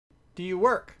do you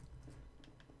work?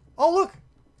 Oh, look.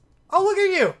 Oh, look at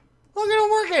you. Look at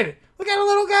him working. Look at a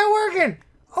little guy working.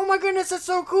 Oh my goodness, that's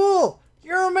so cool.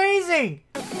 You're amazing.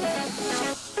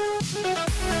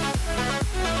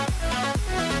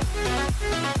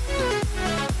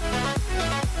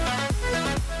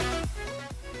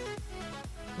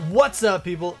 What's up,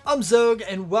 people? I'm Xogue,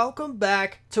 and welcome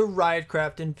back to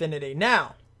Ryotcraft Infinity.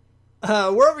 Now,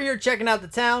 we're over here checking out the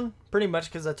town, pretty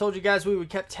much because I told you guys we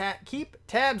would keep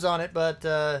tabs on it, but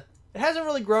it hasn't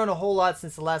really grown a whole lot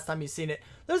since the last time you've seen it.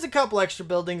 There's a couple extra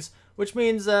buildings, which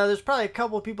means there's probably a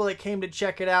couple of people that came to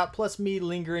check it out, plus me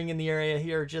lingering in the area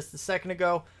here just a second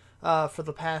ago for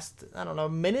the past, I don't know,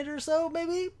 minute or so,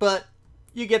 maybe? But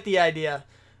you get the idea.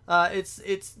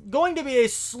 It's going to be a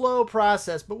slow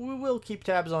process, but we will keep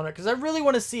tabs on it because I really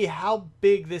want to see how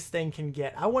big this thing can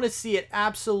get. I want to see it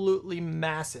absolutely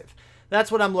massive.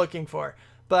 That's what I'm looking for.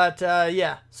 But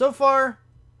yeah, so far,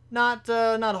 not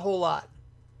a whole lot.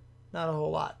 Not a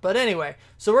whole lot. But anyway,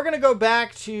 so we're going to go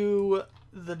back to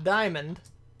the diamond.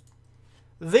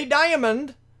 The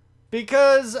diamond,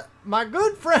 because my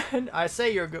good friend... I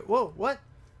say you're good... Whoa, what?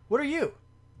 What are you?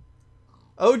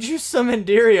 Owed you some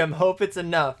Enderium. Hope it's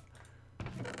enough.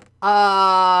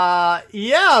 Yeah,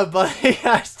 buddy.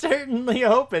 I certainly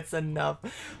hope it's enough.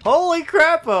 Holy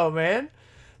crap-o, man.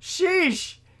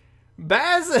 Sheesh.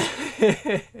 Baz,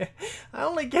 I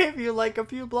only gave you like a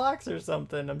few blocks or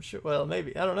something. I'm sure. Well,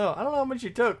 maybe. I don't know. I don't know how much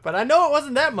you took, but I know it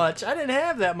wasn't that much. I didn't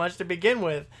have that much to begin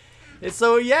with. And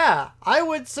so, yeah, I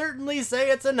would certainly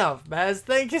say it's enough. Baz,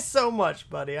 thank you so much,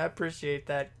 buddy. I appreciate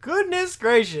that. Goodness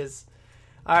gracious.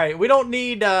 All right, we don't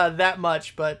need that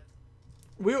much, but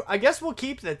I guess we'll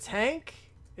keep the tank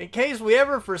in case we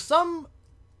ever, for some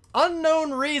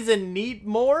unknown reason, need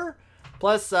more.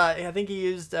 Plus, I think he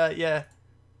used, yeah.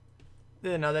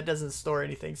 No, that doesn't store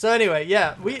anything. So anyway,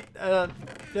 yeah,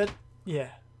 yeah,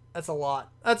 that's a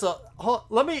lot. That's a,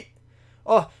 let me,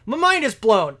 oh, my mind is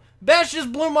blown. Bash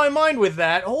just blew my mind with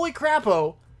that. Holy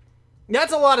crap-o.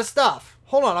 That's a lot of stuff.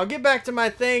 Hold on, I'll get back to my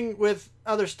thing with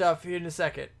other stuff here in a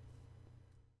second.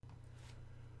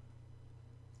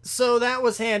 So that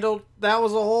was handled. That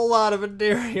was a whole lot of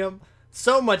Enderium.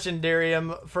 So much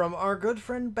Enderium from our good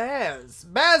friend Baz.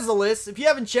 Basilisk, if you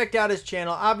haven't checked out his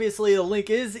channel, obviously the link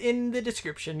is in the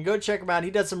description. Go check him out. He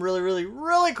does some really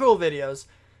cool videos.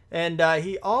 And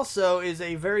he also is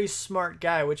a very smart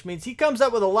guy, which means he comes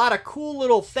up with a lot of cool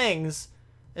little things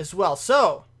as well.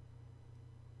 So,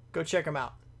 go check him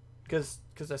out. Because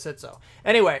I said so.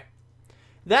 Anyway,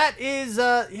 that is,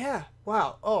 yeah,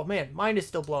 wow. Oh, man, mine is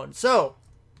still blown. So,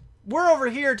 we're over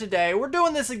here today. We're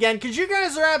doing this again because you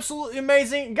guys are absolutely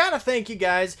amazing. Gotta thank you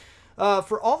guys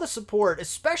for all the support,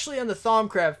 especially on the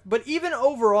Thaumcraft, but even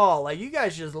overall, like, you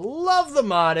guys just love the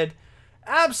modded.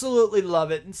 Absolutely love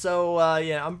it. And so,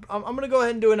 yeah, I'm gonna go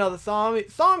ahead and do another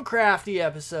Thaumcrafty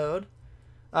episode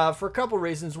for a couple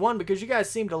reasons. One, because you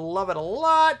guys seem to love it a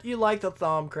lot. You like the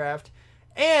Thaumcraft.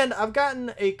 And I've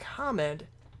gotten a comment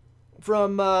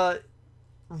from, am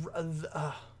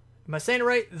I saying it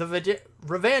right? The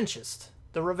Revanchist.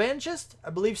 The Revanchist? I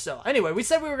believe so. Anyway, we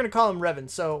said we were going to call him Revan,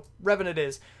 so Revan it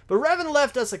is. But Revan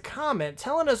left us a comment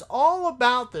telling us all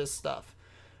about this stuff.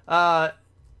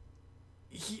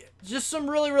 Just some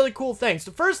really cool things.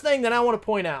 The first thing that I want to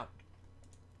point out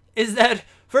is that,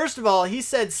 first of all, he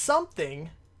said something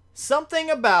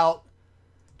about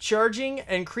charging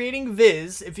and creating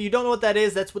viz. If you don't know what that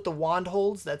is, that's what the wand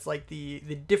holds. That's like the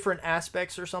different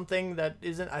aspects or something. That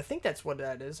isn't, I think that's what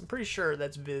that is. I'm pretty sure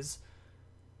that's viz.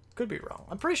 Could be wrong.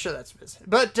 I'm pretty sure that's viz.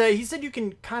 But he said you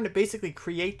can kind of basically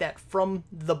create that from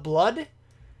the blood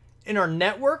in our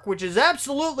network, which is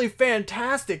absolutely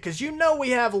fantastic because you know we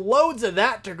have loads of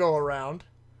that to go around.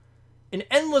 An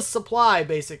endless supply,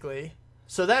 basically.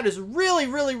 So that is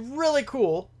really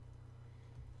cool.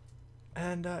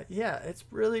 And, yeah, it's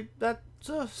really, that's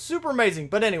super amazing.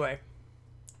 But anyway,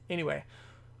 we're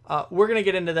going to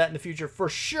get into that in the future for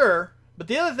sure. But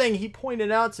the other thing he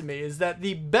pointed out to me is that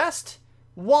the best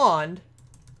wand,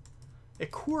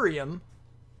 Icorium,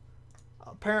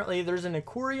 apparently there's an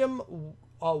Icorium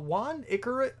wand?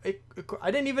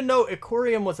 I didn't even know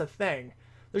Icorium was a thing.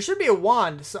 There should be a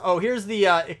wand. So, oh, here's the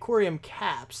Icorium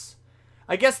caps.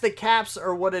 I guess the caps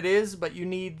are what it is, but you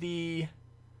need the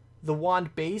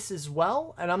wand base as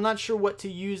well, and I'm not sure what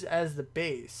to use as the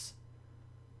base.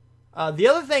 The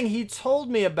other thing he told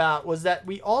me about was that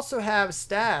we also have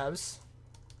staves.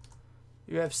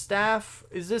 You have staff.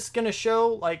 Is this gonna show,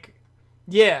 like,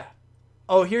 yeah.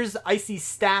 Oh, here's the icy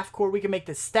staff core. We can make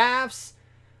the staffs.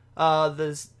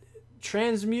 The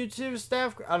transmutative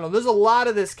staff. I don't know. There's a lot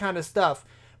of this kind of stuff.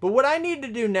 But what I need to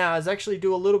do now is actually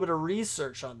do a little bit of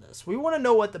research on this. We want to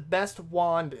know what the best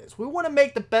wand is. We want to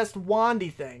make the best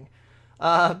wandy thing.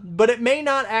 But it may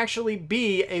not actually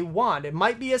be a wand. It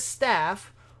might be a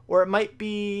staff, or it might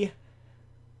be...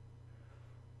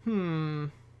 I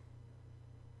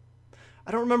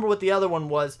don't remember what the other one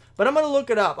was, but I'm going to look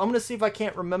it up. I'm going to see if I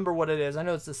can't remember what it is. I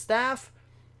know it's a staff.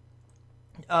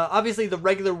 Obviously the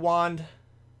regular wand,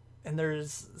 and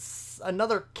there's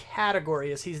another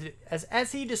category as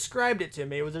he described it to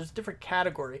me. There's a different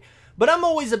category. But I'm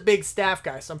always a big staff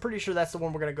guy, so I'm pretty sure that's the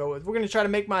one we're going to go with. We're going to try to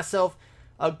make myself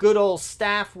a good old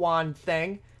staff wand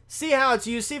thing. See how it's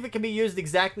used. See if it can be used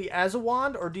exactly as a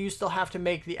wand, or do you still have to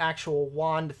make the actual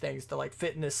wand things to like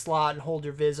fit in this slot and hold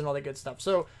your viz and all that good stuff.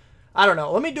 So, I don't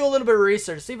know. Let me do a little bit of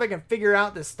research. See if I can figure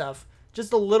out this stuff.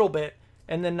 Just a little bit.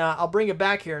 And then I'll bring it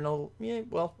back here in a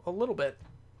little bit.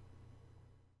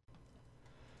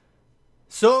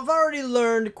 So I've already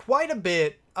learned quite a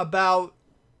bit about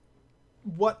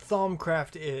what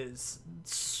Thaumcraft is.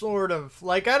 Sort of.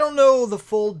 Like, I don't know the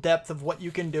full depth of what you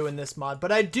can do in this mod,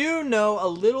 but I do know a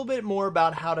little bit more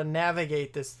about how to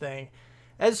navigate this thing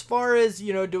as far as,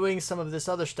 you know, doing some of this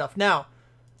other stuff. Now,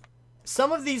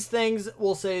 some of these things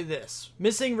will say this: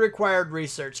 missing required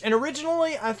research. And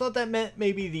originally, I thought that meant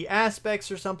maybe the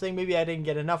aspects or something. Maybe I didn't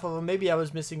get enough of them. Maybe I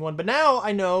was missing one. But now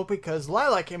I know, because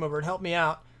Lilac came over and helped me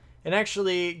out and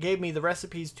actually gave me the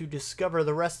recipes to discover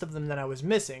the rest of them that I was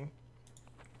missing.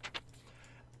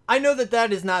 I know that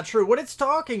that is not true. What it's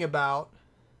talking about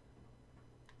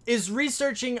is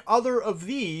researching more of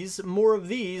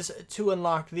these to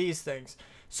unlock these things.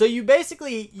 So you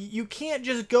basically, you can't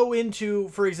just go into,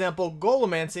 for example,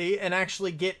 Golemancy and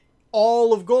actually get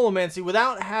all of Golemancy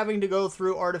without having to go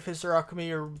through Artificer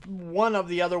Alchemy or one of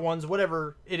the other ones,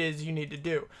 whatever it is you need to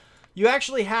do. You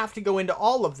actually have to go into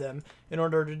all of them in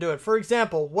order to do it. For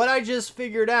example, what I just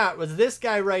figured out was this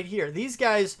guy right here. These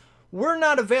guys were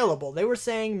not available. They were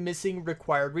saying missing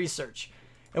required research.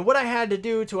 And what I had to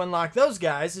do to unlock those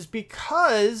guys is,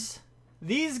 because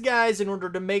these guys, in order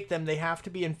to make them, they have to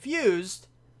be infused,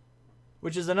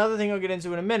 which is another thing I'll get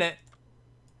into in a minute.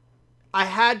 I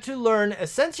had to learn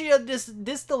Essentia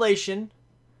Distillation,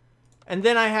 and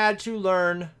then I had to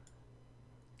learn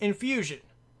Infusion.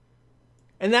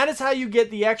 And that is how you get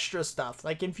the extra stuff.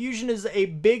 Like, Infusion is a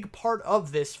big part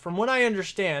of this, from what I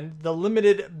understand, the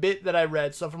limited bit that I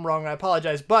read. So if I'm wrong, I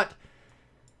apologize. But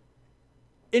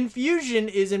Infusion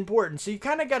is important, so you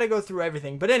kind of got to go through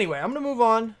everything. But anyway, I'm going to move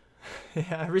on.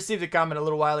 I received a comment a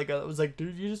little while ago that was like,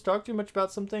 dude, you just talk too much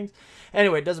about some things.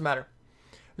 Anyway, it doesn't matter.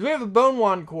 We have a Bone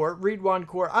Wand Core, Reed Wand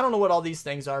Core. I don't know what all these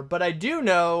things are, but I do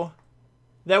know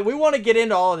that we want to get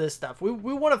into all of this stuff. We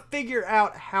want to figure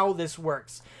out how this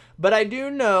works. But I do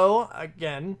know,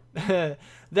 again,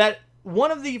 that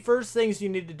one of the first things you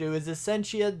need to do is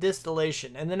Essentia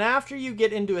Distillation. And then after you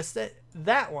get into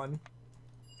that one,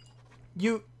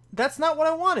 that's not what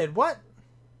I wanted. What?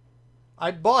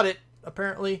 I bought it,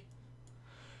 apparently.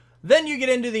 Then you get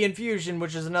into the Infusion,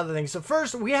 which is another thing. So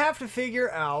first, we have to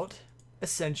figure out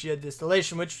Essentia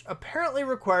Distillation, which apparently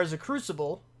requires a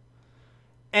Crucible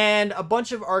and a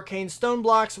bunch of arcane stone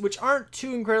blocks, which aren't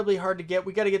too incredibly hard to get.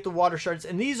 We got to get the water shards,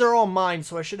 and these are all mine,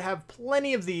 so I should have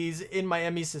plenty of these in my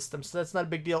ME system, so that's not a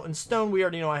big deal. And stone, we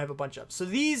already know I have a bunch of. So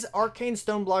these arcane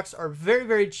stone blocks are very,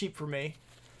 very cheap for me,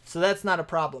 so that's not a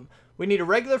problem. We need a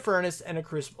regular furnace and a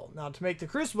Crucible. Now, to make the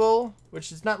Crucible,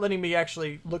 which is not letting me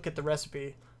actually look at the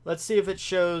recipe, let's see if it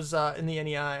shows in the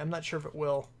NEI. I'm not sure if it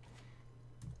will.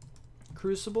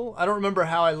 Crucible? I don't remember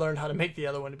how I learned how to make the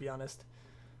other one, to be honest.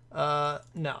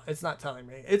 No, it's not telling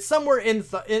me. It's somewhere in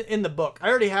the book. I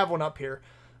already have one up here.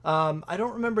 I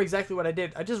don't remember exactly what I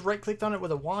did. I just right-clicked on it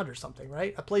with a wand or something,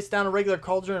 right? I placed down a regular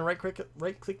cauldron and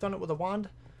right-clicked on it with a wand.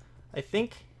 I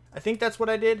think that's what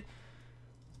I did.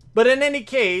 But in any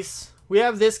case, we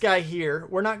have this guy here.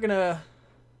 We're not gonna...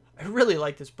 I really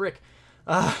like this brick.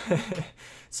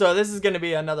 So this is going to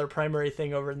be another primary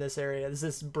thing over in this area. This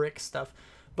is brick stuff.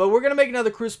 But we're going to make another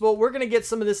Crucible. We're going to get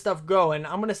some of this stuff going.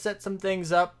 I'm going to set some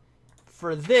things up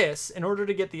for this in order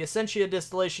to get the Essentia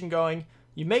Distillation going.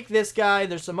 You make this guy.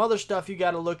 There's some other stuff you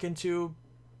got to look into.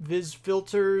 Viz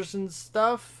filters and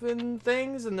stuff and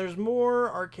things. And there's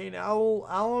more Arcane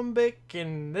Alembic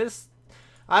and this.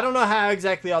 I don't know how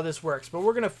exactly all this works, but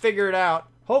we're going to figure it out.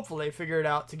 Hopefully figure it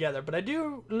out together. But I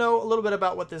do know a little bit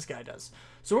about what this guy does.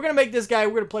 So we're going to make this guy.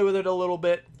 We're going to play with it a little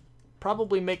bit.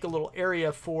 Probably make a little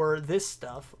area for this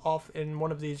stuff off in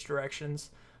one of these directions.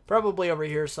 Probably over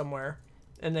here somewhere.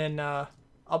 And then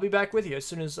I'll be back with you as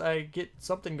soon as I get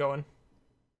something going.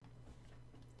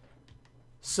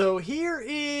 So here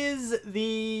is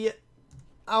the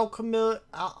alchemical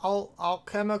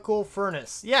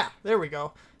furnace. Yeah, there we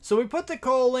go. So we put the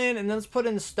coal in, and then let's put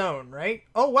in stone, right?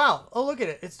 Oh, wow. Oh, look at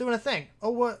it. It's doing a thing.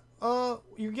 Oh, what?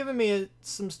 You're giving me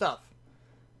some stuff.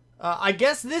 I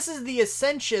guess this is the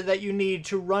essentia that you need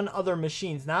to run other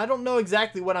machines. Now, I don't know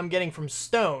exactly what I'm getting from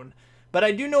stone, but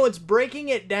I do know it's breaking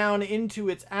it down into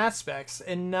its aspects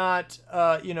and not,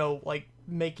 you know, like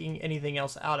making anything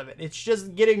else out of it. It's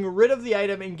just getting rid of the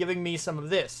item and giving me some of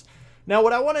this. Now,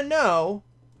 what I want to know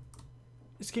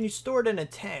is, can you store it in a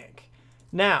tank?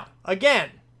 Now, again,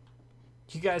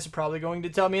 you guys are probably going to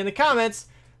tell me in the comments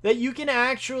that you can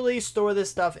actually store this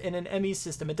stuff in an ME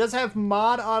system. It does have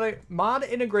mod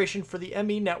integration for the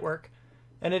ME network,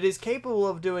 and it is capable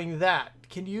of doing that.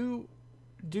 Can you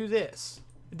do this?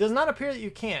 It does not appear that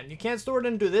you can. You can't store it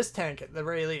into this tank at the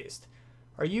very least.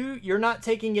 You're not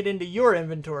taking it into your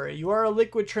inventory. You are a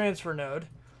liquid transfer node.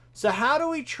 So how do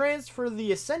we transfer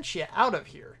the essentia out of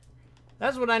here?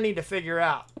 That's what I need to figure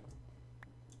out.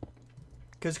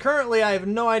 Because currently I have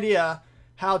no idea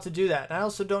how to do that. And I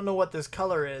also don't know what this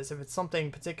color is, if it's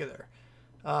something particular.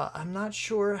 I'm not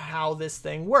sure how this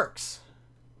thing works.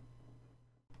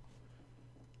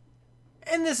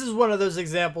 And this is one of those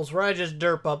examples where I just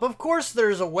derp up. Of course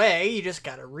there's a way, you just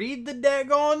gotta read the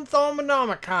daggone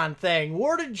Thaumonomicon thing.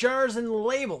 Worded jars and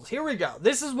labels. Here we go.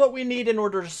 This is what we need in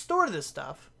order to store this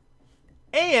stuff.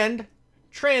 And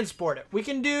transport it. We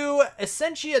can do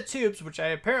essentia tubes, which I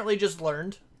apparently just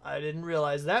learned. I didn't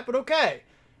realize that, but okay.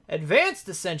 Advanced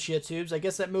essentia tubes, I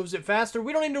guess that moves it faster.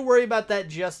 We don't need to worry about that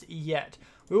just yet.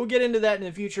 We will get into that in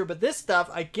the future, but this stuff,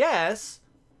 I guess,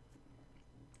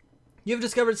 you've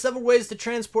discovered several ways to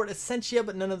transport essentia,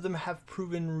 but none of them have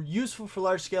proven useful for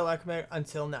large-scale alchemy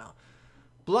until now.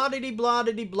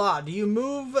 Blah-diddy-blah-diddy-blah. Do you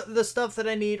move the stuff that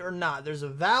I need or not? There's a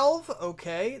valve.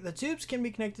 Okay. The tubes can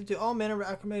be connected to all manner of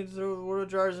alchemy water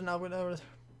jars and alchemy.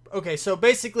 Okay, so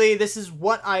basically, this is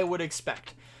what I would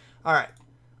expect. All right.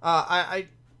 I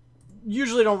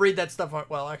usually don't read that stuff.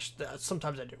 Well, actually,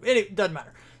 sometimes I do. It doesn't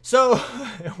matter. So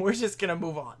we're just going to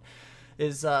move on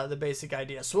is the basic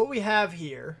idea. So what we have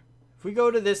here, if we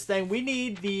go to this thing, we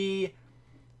need the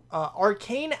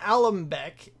arcane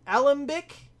alembic.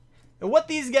 And what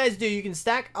these guys do, you can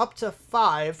stack up to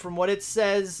 5 from what it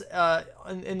says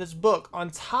in this book on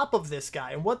top of this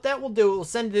guy. And what that will do, it will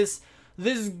send this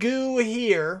goo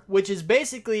here, which is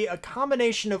basically a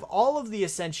combination of all of the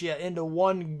essentia into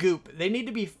one goop. They need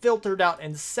to be filtered out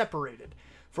and separated,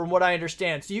 from what I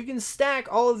understand. So you can stack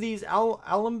all of these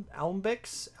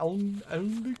alembics.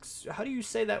 How do you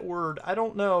say that word? I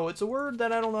don't know. It's a word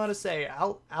that I don't know how to say.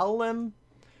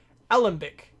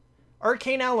 Alembic.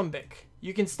 Arcane alembic.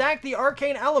 You can stack the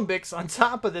arcane alembics on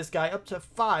top of this guy, up to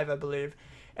 5, I believe,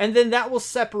 and then that will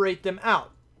separate them out.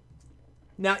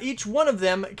 Now, each one of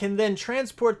them can then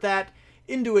transport that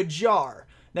into a jar.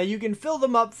 Now, you can fill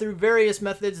them up through various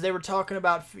methods. They were talking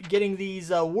about getting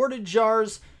these worded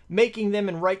jars, making them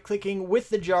and right-clicking with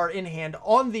the jar in hand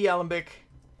on the alembic,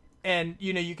 and,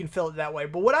 you know, you can fill it that way.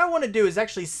 But what I want to do is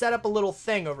actually set up a little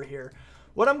thing over here.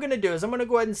 What I'm going to do is I'm going to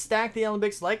go ahead and stack the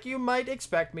alembics like you might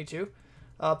expect me to.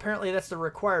 Apparently, that's the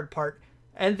required part.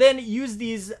 And then use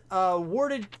these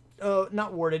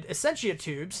essentia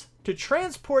tubes to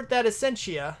transport that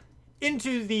essentia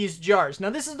into these jars.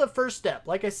 Now, this is the first step.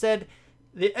 Like I said,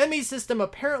 the ME system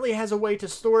apparently has a way to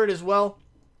store it as well.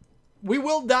 We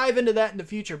will dive into that in the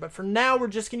future, but for now, we're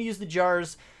just going to use the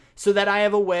jars so that I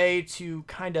have a way to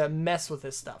kind of mess with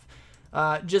this stuff.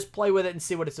 Just play with it and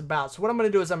see what it's about. So what I'm going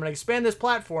to do is I'm going to expand this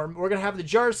platform. We're going to have the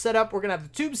jars set up. We're going to have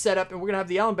the tubes set up, and we're going to have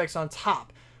the alembics on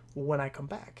top when I come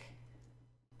back.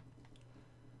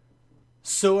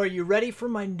 So are you ready for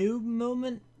my noob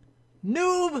moment?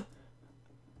 Noob!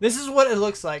 This is what it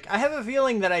looks like. I have a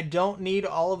feeling that I don't need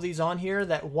all of these on here,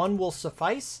 that 1 will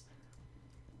suffice.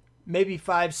 Maybe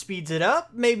 5 speeds it up.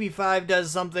 Maybe 5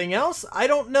 does something else. I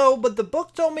don't know, but the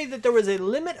book told me that there was a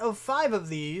limit of 5 of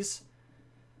these.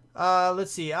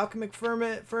 Let's see. Alchemic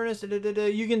furnace.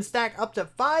 You can stack up to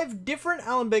 5 different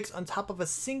alembics on top of a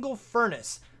single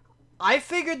furnace. I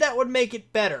figured that would make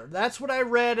it better. That's what I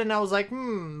read, and I was like,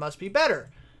 must be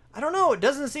better. I don't know. It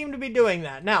doesn't seem to be doing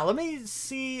that. Now, let me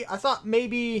see. I thought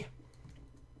maybe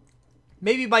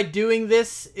by doing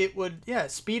this, it would,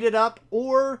 speed it up.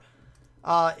 Or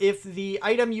if the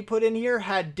item you put in here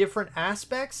had different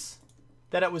aspects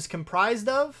that it was comprised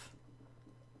of,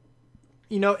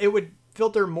 you know, it would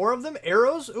filter more of them.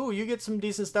 Arrows. Ooh, you get some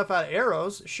decent stuff out of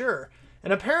arrows. Sure.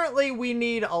 And apparently we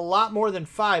need a lot more than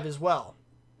 5 as well.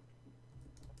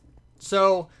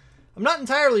 So, I'm not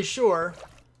entirely sure.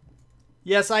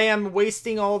 Yes, I am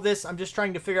wasting all of this. I'm just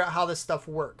trying to figure out how this stuff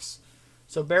works.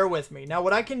 So bear with me. Now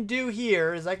what I can do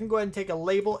here is I can go ahead and take a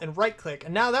label and right click.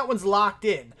 And now that one's locked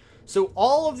in. So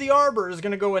all of the arbor is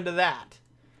going to go into that.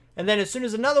 And then as soon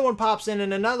as another one pops in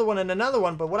and another one and another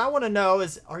one. But what I want to know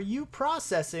is, are you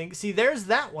processing? See, there's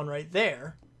that one right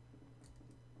there.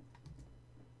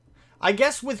 I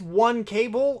guess with one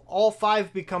cable, all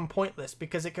 5 become pointless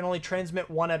because it can only transmit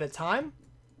one at a time.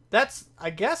 I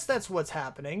guess that's what's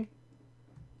happening.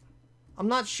 I'm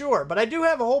not sure, but I do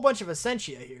have a whole bunch of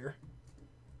Essentia here.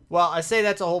 Well, I say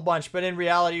that's a whole bunch, but in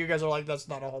reality, you guys are like, that's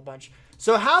not a whole bunch.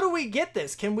 So how do we get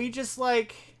this? Can we just,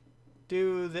 like,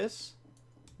 do this?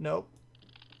 Nope.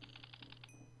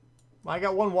 I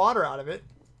got 1 water out of it.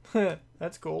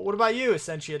 That's cool. What about you,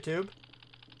 Essentia Tube?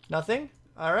 Nothing?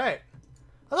 All right.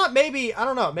 I thought maybe, I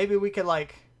don't know, maybe we could,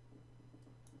 like,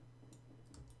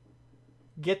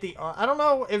 get the, I don't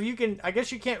know if you can, I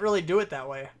guess you can't really do it that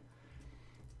way.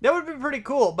 That would be pretty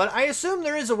cool, but I assume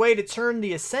there is a way to turn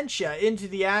the Essentia into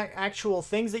the actual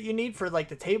things that you need for, like,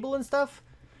 the table and stuff.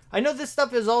 I know this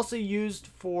stuff is also used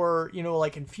for, you know,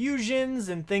 like, infusions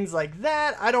and things like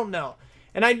that. I don't know.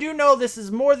 And I do know this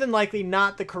is more than likely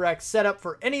not the correct setup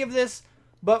for any of this,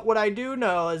 but what I do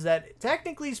know is that,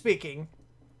 technically speaking,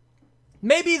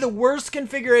 maybe the worst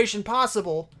configuration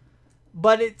possible,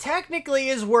 but it technically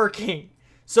is working.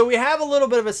 So we have a little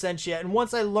bit of Essentia, and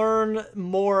once I learn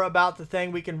more about the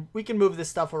thing, we can move this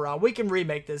stuff around. We can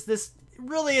remake this. This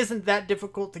really isn't that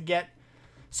difficult to get.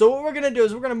 So what we're going to do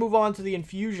is we're going to move on to the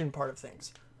infusion part of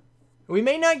things. We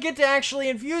may not get to actually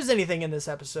infuse anything in this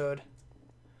episode,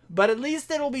 but at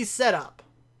least it'll be set up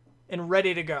and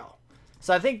ready to go.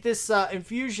 So I think this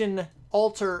infusion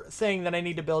altar thing that I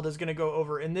need to build is going to go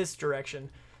over in this direction.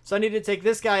 So I need to take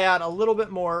this guy out a little bit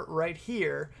more right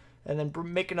here, and then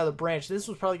make another branch. This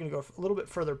was probably going to go a little bit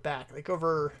further back, like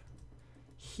over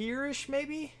here-ish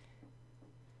maybe?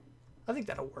 I think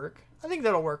that'll work. I think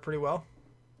that'll work pretty well.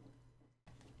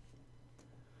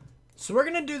 So we're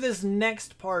going to do this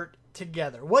next part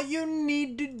together. What you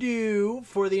need to do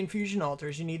for the infusion altar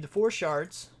is you need the 4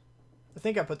 shards. I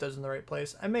think I put those in the right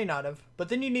place. I may not have. But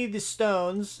then you need the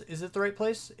stones. Is it the right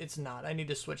place? It's not. I need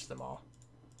to switch them all.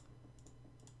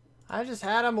 I just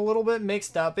had them a little bit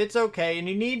mixed up. It's okay. And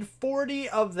you need 40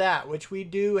 of that, which we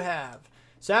do have.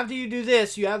 So after you do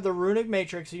this, you have the runic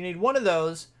matrix. You need 1 of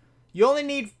those. You only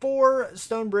need 4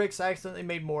 stone bricks. I accidentally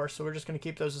made more, so we're just going to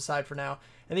keep those aside for now.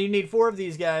 And then you need 4 of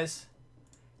these guys.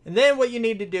 And then what you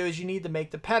need to do is you need to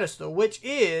make the pedestal, which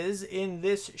is in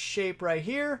this shape right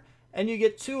here. And you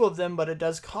get 2 of them, but it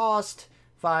does cost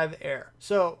 5 air.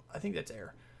 So I think that's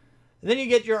air. And then you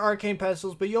get your arcane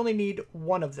pedestals, but you only need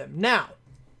 1 of them. Now,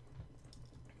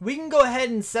 we can go ahead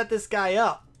and set this guy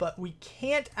up, but we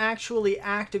can't actually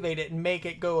activate it and make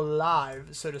it go live,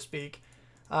 so to speak,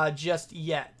 just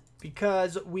yet.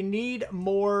 Because we need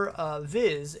more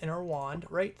Viz in our wand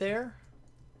right there.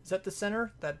 Is that the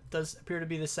center? That does appear to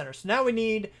be the center. So now we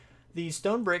need the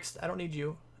stone bricks. I don't need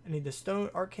you. I need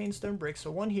the arcane stone bricks.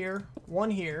 So 1 here,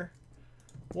 1 here,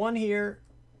 1 here,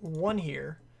 1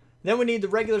 here. Then we need the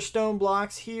regular stone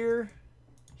blocks here,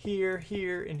 here,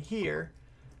 here, and here.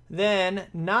 Then,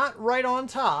 not right on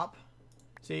top.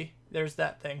 See, there's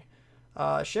that thing.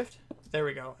 Shift. There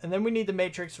we go. And then we need the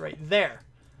matrix right there.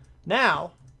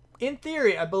 Now, in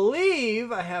theory, I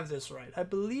believe I have this right. I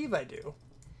believe I do.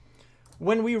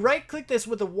 When we right-click this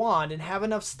with a wand and have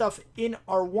enough stuff in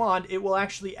our wand, it will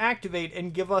actually activate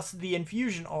and give us the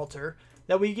infusion altar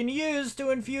that we can use to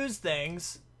infuse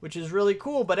things, which is really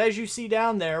cool. But as you see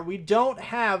down there, we don't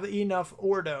have enough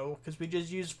Ordo because we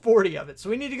just used 40 of it. So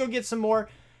we need to go get some more.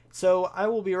 So I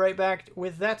will be right back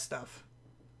with that stuff.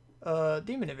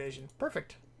 Demon evasion.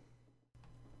 Perfect.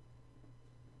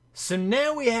 So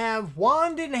now we have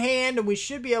wand in hand, and we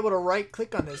should be able to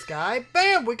right-click on this guy.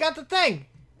 Bam! We got the thing!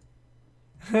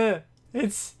 The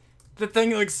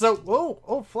thing looks so... Whoa!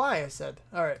 Oh, fly, I said.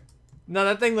 Alright. No,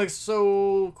 that thing looks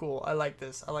so cool. I like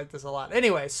this. I like this a lot.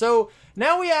 Anyway, so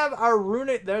now we have our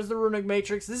runic... There's the runic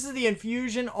matrix. This is the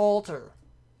infusion altar.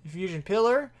 Infusion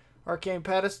pillar. Arcane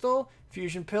pedestal.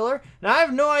 Fusion pillar. Now, I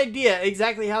have no idea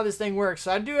exactly how this thing works,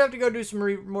 so I do have to go do some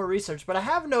more research. But I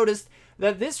have noticed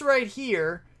that this right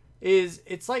here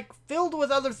it's like filled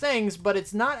with other things, but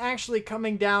it's not actually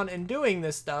coming down and doing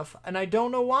this stuff. And I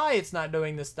don't know why it's not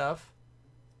doing this stuff.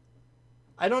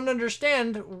 I don't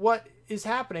understand what is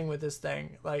happening with this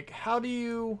thing. Like, how do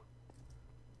you...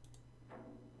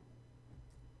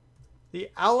 The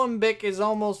alembic is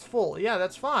almost full. Yeah,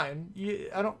 that's fine.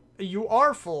 You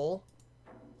are full.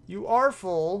 You are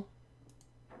full.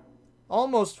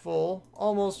 Almost full.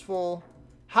 Almost full.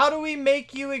 How do we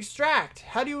make you extract?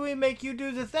 How do we make you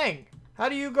do the thing? How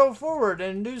do you go forward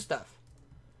and do stuff?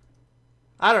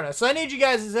 I don't know. So I need you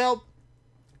guys' help.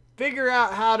 Figure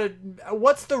out how to...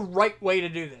 What's the right way to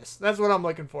do this? That's what I'm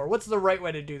looking for. What's the right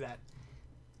way to do that?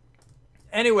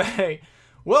 Anyway,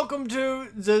 Welcome to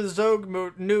the Xogue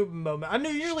noob moment. I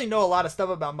usually know a lot of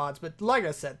stuff about mods, but like I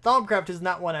said, Thaumcraft is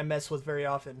not one I mess with very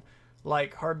often.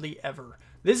 Like, hardly ever.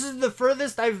 This is the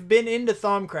furthest I've been into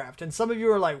Thaumcraft, and some of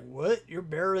you are like, what? You're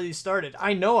barely started.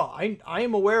 I know, I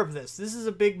am aware of this. This is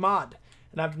a big mod,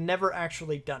 and I've never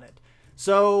actually done it.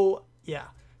 So, yeah,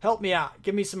 help me out.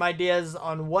 Give me some ideas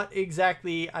on what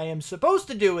exactly I am supposed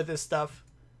to do with this stuff,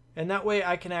 and that way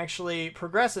I can actually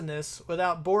progress in this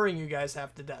without boring you guys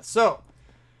half to death. So,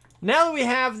 now that we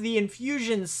have the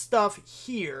infusion stuff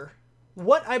here,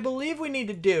 what I believe we need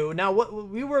to do, now what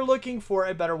we were looking for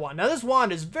a better wand. Now this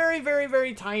wand is very, very,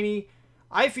 very tiny.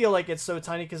 I feel like it's so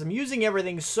tiny because I'm using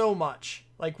everything so much.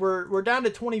 Like we're down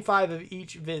to 25 of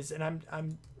each viz, and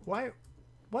why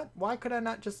could I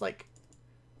not just like,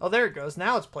 oh, there it goes.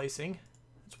 Now it's placing.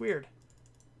 It's weird.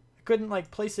 I couldn't like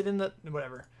place it in the,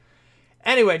 whatever.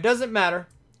 Anyway, doesn't matter.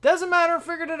 Doesn't matter,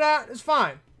 figured it out, it's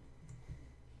fine.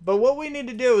 But what we need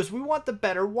to do is we want the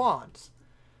better wands,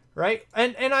 right?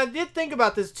 And I did think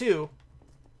about this too.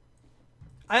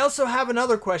 I also have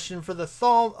another question for the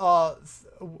Thaumcraft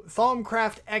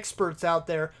experts out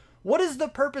there. What is the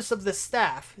purpose of the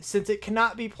staff since it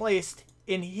cannot be placed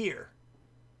in here?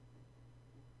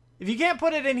 If you can't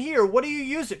put it in here, what do you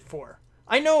use it for?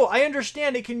 I know, I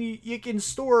understand it you can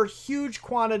store huge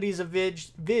quantities of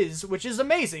viz, which is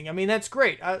amazing. I mean, that's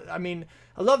great. I mean,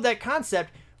 I love that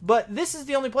concept. But this is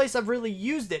the only place I've really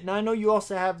used it. Now, I know you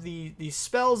also have the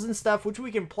spells and stuff, which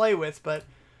we can play with, but,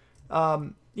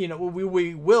 you know,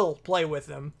 we will play with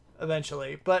them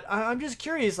eventually. But I'm just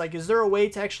curious, like, is there a way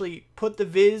to actually put the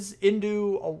viz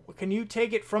into, can you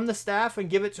take it from the staff and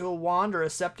give it to a wand or a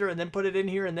scepter and then put it in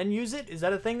here and then use it? Is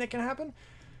that a thing that can happen?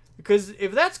 Because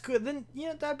if that's good, then,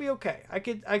 yeah, that'd be okay. I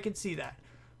could see that.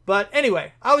 But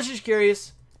anyway, I was just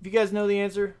curious. If you guys know the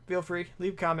answer, feel free,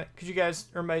 leave a comment, because you guys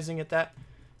are amazing at that.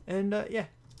 And, yeah.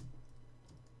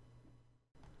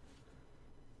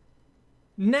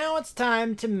 Now it's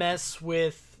time to mess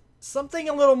with something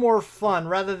a little more fun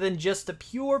rather than just a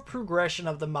pure progression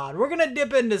of the mod. We're going to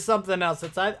dip into something else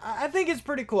that's I think it's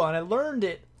pretty cool, and I learned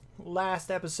it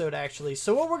last episode, actually.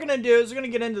 So what we're going to do is we're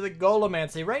going to get into the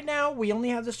Golemancy. Right now, we only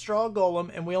have the Straw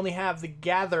Golem, and we only have the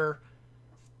Gather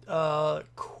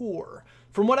core.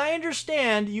 From what I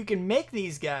understand, you can make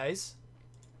these guys.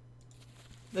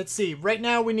 Let's see. Right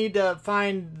now, we need to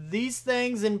find these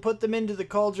things and put them into the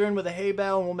cauldron with a hay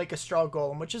bale, and we'll make a straw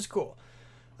golem, which is cool.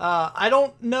 I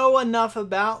don't know enough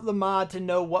about the mod to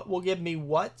know what will give me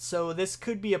what, so this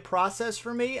could be a process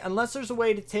for me. Unless there's a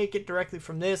way to take it directly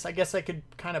from this, I guess I could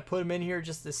kind of put them in here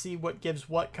just to see what gives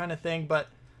what kind of thing. But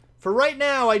for right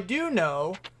now, I do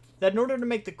know that in order to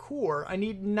make the core, I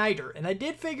need niter, and I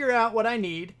did figure out what I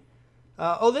need.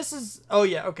 Oh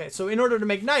yeah, okay. So in order to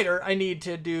make niter, I need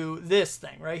to do this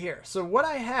thing right here. So what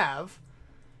I have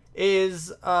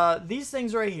is these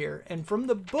things right here. And from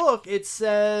the book, it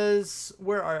says,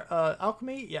 where are,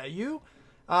 alchemy? Yeah,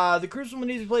 the crucible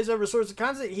needs to be placed over a source of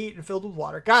constant heat and filled with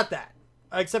water. Got that.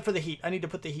 Except for the heat. I need to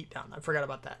put the heat down. I forgot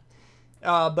about that.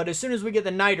 But as soon as we get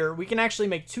the niter, we can actually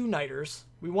make 2 niters.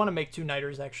 We want to make 2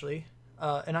 niters, actually.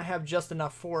 And I have just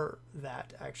enough for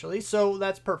that, actually. So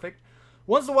that's perfect.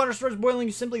 Once the water starts boiling,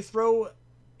 you simply throw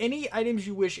any items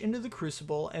you wish into the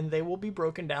crucible, and they will be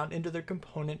broken down into their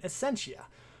component essentia.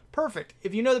 Perfect.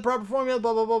 If you know the proper formula,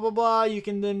 blah, blah, blah, blah, blah, you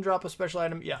can then drop a special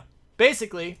item. Yeah.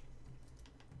 Basically,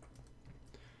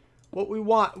 what we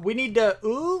want, we need a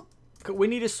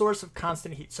source of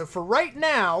constant heat. So for right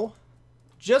now,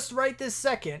 just right this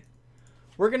second,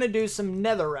 we're going to do some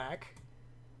netherrack.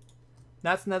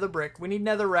 That's nether brick. We need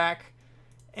netherrack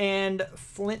and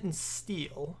flint and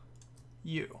steel.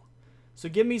 So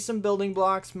give me some building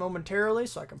blocks momentarily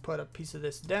so I can put a piece of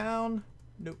this down.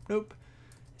 Nope, nope.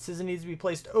 It says it needs to be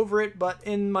placed over it, but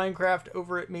in Minecraft,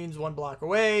 over it means 1 block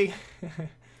away.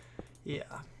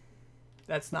 Yeah.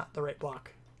 That's not the right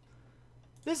block.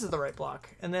 This is the right block.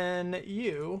 And then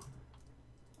you...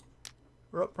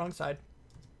 Oh, wrong side.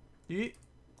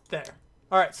 There.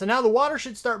 Alright, so now the water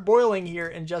should start boiling here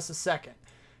in just a second.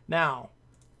 Now,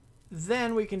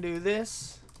 then we can do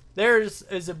this.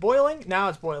 Is it boiling? Now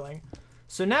it's boiling.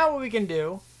 So now what we can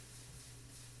do,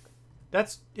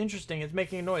 that's interesting, it's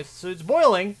making a noise. So it's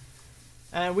boiling,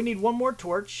 and we need 1 more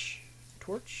torch.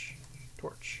 Torch.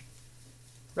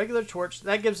 Regular torch.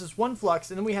 That gives us 1 flux,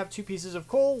 and then we have 2 pieces of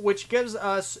coal, which gives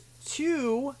us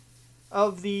 2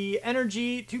 of the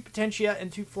energy, 2 potentia,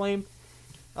 and 2 flame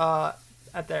at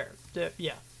there.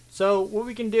 Yeah. So what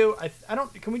we can do,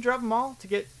 can we drop them all to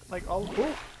get like all,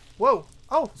 whoa.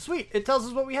 Oh, sweet. It tells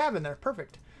us what we have in there.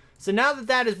 Perfect. So now that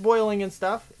that is boiling and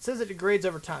stuff, it says it degrades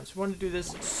over time. So we want to do this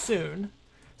soon.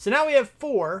 So now we have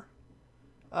 4.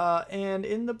 And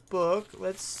in the book,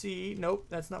 let's see. Nope,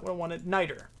 that's not what I wanted.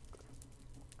 Niter.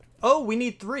 Oh, we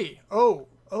need 3. Oh,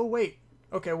 wait.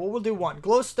 Okay, well, we'll do 1.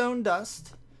 Glowstone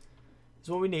dust is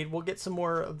what we need. We'll get some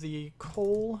more of the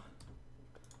coal.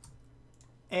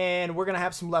 And we're going to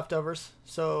have some leftovers.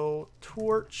 So,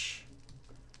 torch.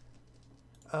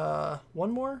 1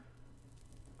 more?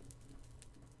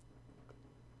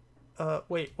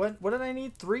 Wait, what did I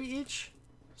need? 3 each?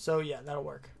 So, yeah, that'll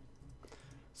work.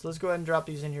 So, let's go ahead and drop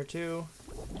these in here, too.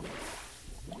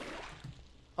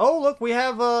 Oh, look, we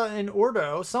have an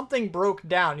Ordo. Something broke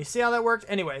down. You see how that worked?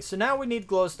 Anyway, so now we need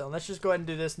glowstone. Let's just go ahead and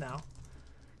do this now.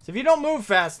 So, if you don't move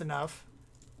fast enough.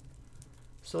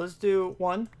 So, let's do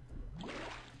 1.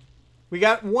 We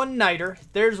got 1 niter.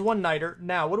 There's 1 niter.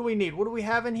 Now, what do we need? What do we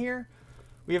have in here?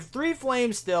 We have 3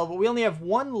 flames still, but we only have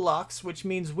 1 lux, which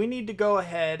means we need to go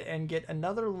ahead and get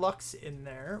another lux in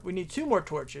there. We need 2 more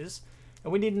torches,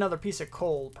 and we need another piece of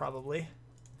coal, probably.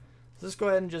 So let's go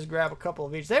ahead and just grab a couple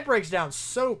of each. That breaks down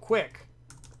so quick.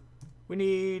 We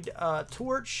need a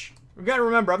torch. We've got to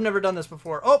remember, I've never done this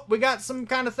before. Oh, we got some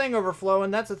kind of thing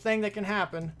overflowing. That's a thing that can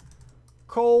happen.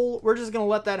 Coal, we're just going to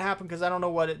let that happen because I don't know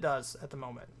what it does at the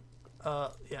moment.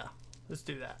 Yeah, let's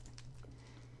do that.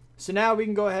 So now we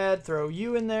can go ahead, throw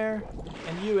you in there,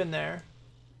 and you in there.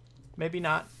 Maybe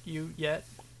not you yet.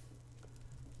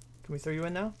 Can we throw you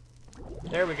in now?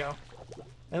 There we go.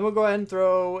 And we'll go ahead and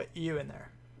throw you in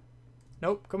there.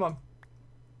 Nope, come on.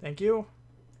 Thank you.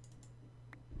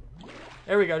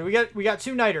 There we go. We got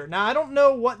 2 niter. Now, I don't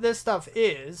know what this stuff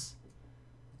is.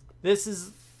 This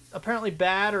is apparently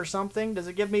bad or something. Does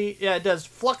it give me... Yeah, it does.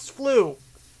 Flux flu.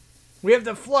 We have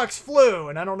the flux flu,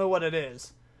 and I don't know what it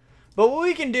is. But what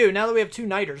we can do, now that we have 2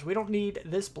 niters, we don't need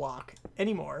this block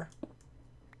anymore.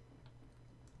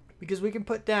 Because we can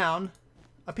put down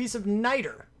a piece of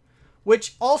niter,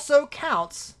 which also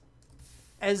counts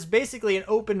as basically an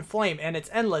open flame, and it's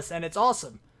endless, and it's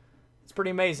awesome. It's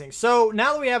pretty amazing. So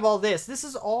now that we have all this, this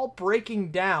is all breaking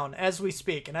down as we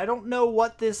speak, and I don't know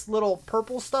what this little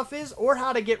purple stuff is or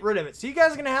how to get rid of it. So you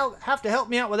guys are going to have to help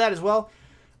me out with that as well.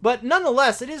 But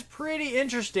nonetheless, it is pretty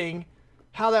interesting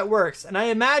how that works. And I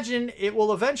imagine it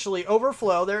will eventually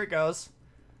overflow. There it goes.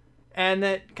 And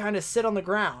that kind of sit on the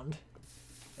ground.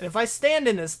 And if I stand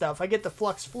in this stuff, I get the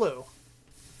flux flu.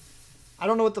 I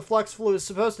don't know what the flux flu is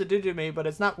supposed to do to me, but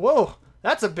it's not... Whoa,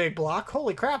 that's a big block.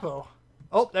 Holy crap-o.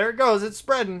 Oh, there it goes. It's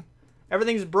spreading.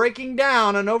 Everything's breaking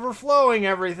down and overflowing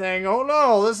everything. Oh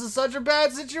no, this is such a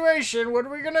bad situation. What are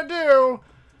we going to do?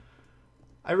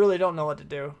 I really don't know what to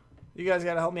do. You guys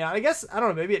got to help me out. I guess, I don't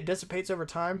know, maybe it dissipates over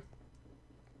time.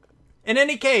 In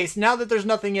any case, now that there's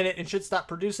nothing in it, it should stop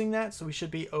producing that, so we should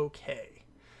be okay.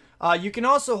 You can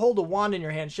also hold a wand in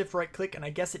your hand, shift right click, and I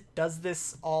guess it does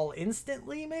this all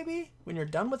instantly, maybe, when you're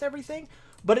done with everything.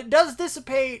 But it does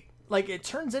dissipate, like, it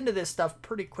turns into this stuff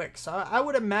pretty quick, so I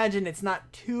would imagine it's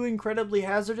not too incredibly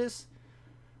hazardous.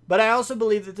 But I also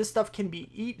believe that this stuff can be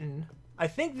eaten. I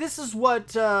think this is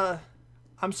what,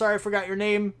 I'm sorry, I forgot your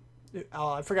name.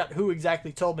 I forgot who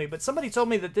exactly told me, but somebody told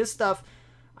me that this stuff,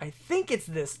 I think it's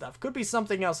this stuff, could be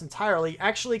something else entirely,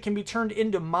 actually can be turned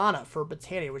into mana for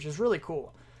Botania, which is really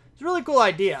cool. It's a really cool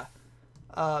idea.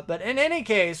 But in any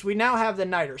case, we now have the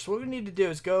niter. So what we need to do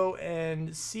is go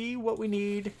and see what we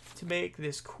need to make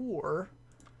this core.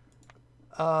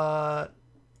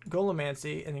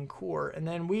 Golemancy and then core. And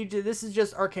then we do, this is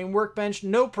just arcane workbench,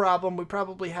 no problem. We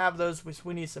probably have those, which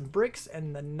we need some bricks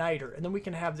and the niter. And then we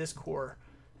can have this core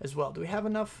as well. Do we have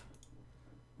enough?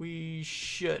 We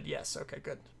should. Yes. Okay,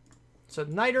 good. So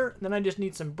niter, then I just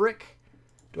need some brick.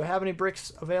 Do I have any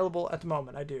bricks available at the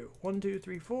moment? I do. 1, 2,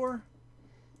 3, 4.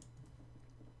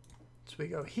 So we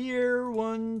go here.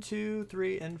 1, 2,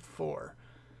 3, and 4.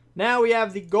 Now we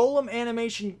have the golem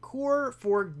animation core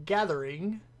for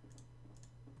gathering.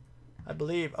 I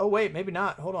believe. Oh, wait. Maybe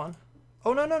not. Hold on.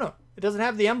 Oh, no, no, no. It doesn't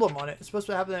have the emblem on it. It's supposed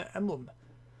to have the emblem.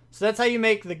 So that's how you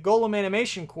make the golem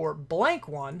animation core. Blank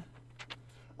one.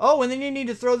 Oh, and then you need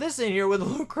to throw this in here with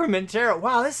lucrum and tarot.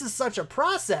 Wow, this is such a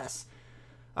process.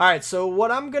 All right, so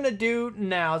what I'm going to do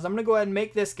now is I'm going to go ahead and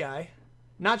make this guy.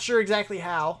 Not sure exactly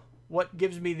how, what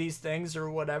gives me these things or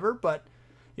whatever, but,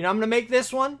 you know, I'm going to make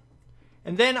this one.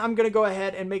 And then I'm going to go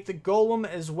ahead and make the golem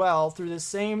as well through the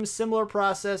same similar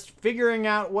process, figuring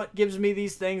out what gives me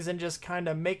these things and just kind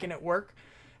of making it work.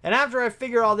 And after I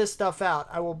figure all this stuff out,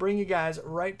 I will bring you guys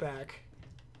right back.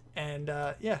 And,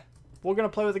 yeah, we're going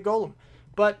to play with the golem.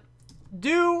 But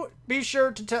do be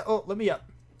sure to tell... Oh, let me up.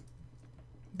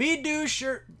 Do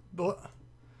sure...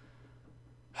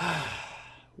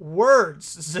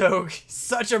 Words, Xogue.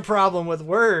 Such a problem with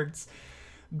words.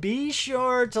 Be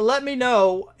sure to let me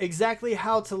know exactly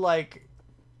how to, like,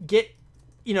 get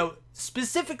you know,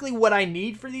 specifically what I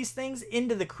need for these things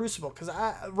into the crucible. Because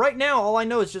right now, all I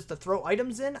know is just to throw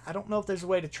items in. I don't know if there's a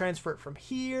way to transfer it from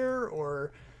here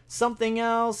or something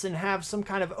else and have some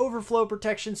kind of overflow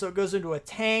protection so it goes into a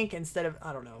tank instead of,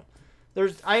 I don't know.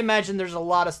 I imagine there's a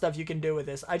lot of stuff you can do with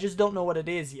this. I just don't know what it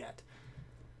is yet.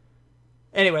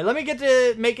 Anyway, let me get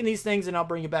to making these things and I'll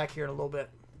bring you back here in a little bit.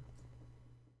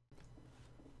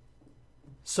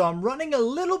 So I'm running a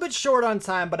little bit short on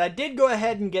time, but I did go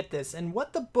ahead and get this. And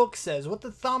what the book says, what the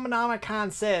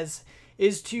Thaumonomicon says,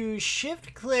 is to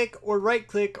shift-click or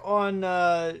right-click on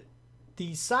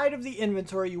the side of the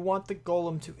inventory you want the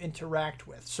golem to interact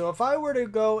with. So if I were to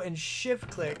go and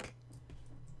shift-click,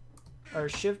 or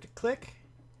shift-click,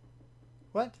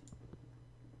 what?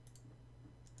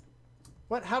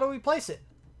 What? How do we place it?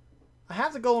 I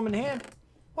have the golem in hand.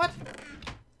 What?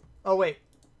 Oh, wait.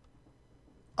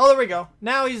 Oh, there we go.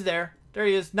 Now he's there. There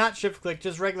he is. Not shift click,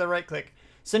 just regular right click.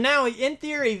 So now, in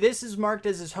theory, this is marked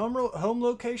as his home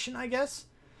location, I guess.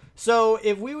 So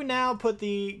if we would now put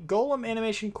the golem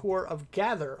animation core of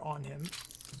gather on him,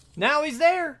 now he's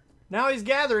there. Now he's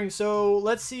gathering. So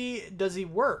let's see, does he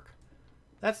work?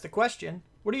 That's the question.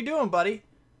 What are you doing, buddy?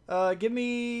 Give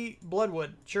me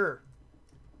bloodwood. Sure.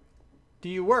 Do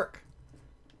you work?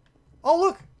 Oh,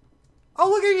 look. Oh,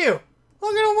 look at you.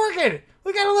 Look at him working.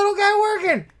 We got a little guy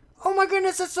working. Oh my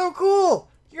goodness, that's so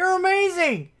cool. You're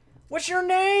amazing. What's your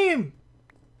name?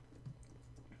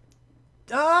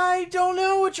 I don't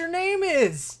know what your name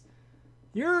is.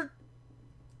 You're...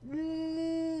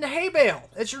 Haybale.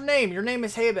 That's your name. Your name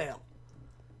is Haybale.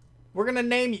 We're going to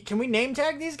name you. Can we name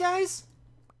tag these guys?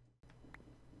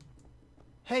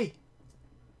 Hey.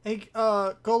 Hey,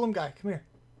 golem guy. Come here.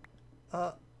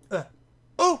 Oh!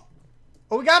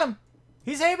 Oh, we got him.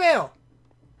 He's Haybale.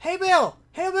 Haybale!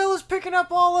 Haybale is picking up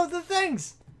all of the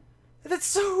things! That's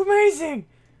so amazing!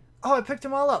 Oh, I picked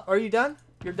them all up. Are you done?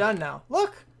 You're done now.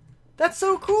 Look! That's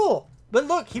so cool! But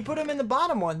look, he put them in the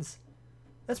bottom ones.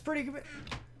 That's pretty good.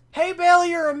 Haybale,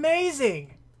 you're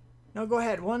amazing! Now go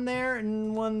ahead. One there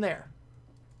and one there.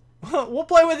 We'll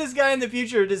play with this guy in the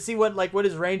future to see what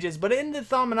his range is. But in the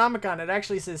Thaumonomicon, it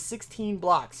actually says 16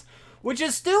 blocks. Which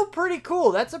is still pretty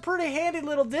cool. That's a pretty handy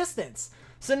little distance.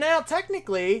 So now,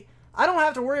 technically... I don't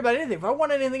have to worry about anything. If I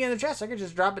want anything in the chest, I can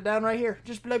just drop it down right here.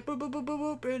 Just be like, boop, boop, boop,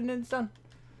 boop, boop, and it's done.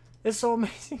 It's so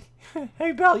amazing.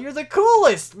 Hey, Belle, you're the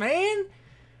coolest, man.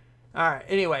 Alright,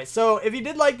 anyway, so if you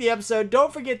did like the episode,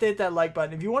 don't forget to hit that like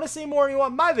button. If you want to see more and you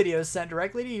want my videos sent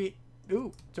directly to you,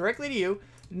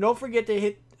 don't forget to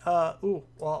hit,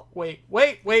 well,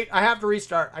 wait, I have to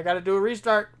restart. I got to do a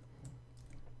restart.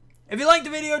 If you liked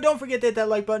the video, don't forget to hit that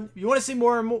like button. If you want to see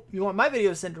more and more, you want my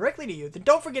videos sent directly to you, then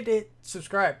don't forget to hit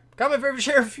subscribe. Comment, favorite,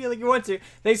 share if you feel like you want to.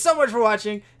 Thanks so much for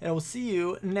watching, and we'll see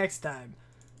you next time.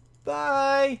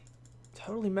 Bye.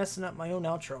 Totally messing up my own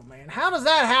outro, man. How does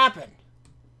that happen?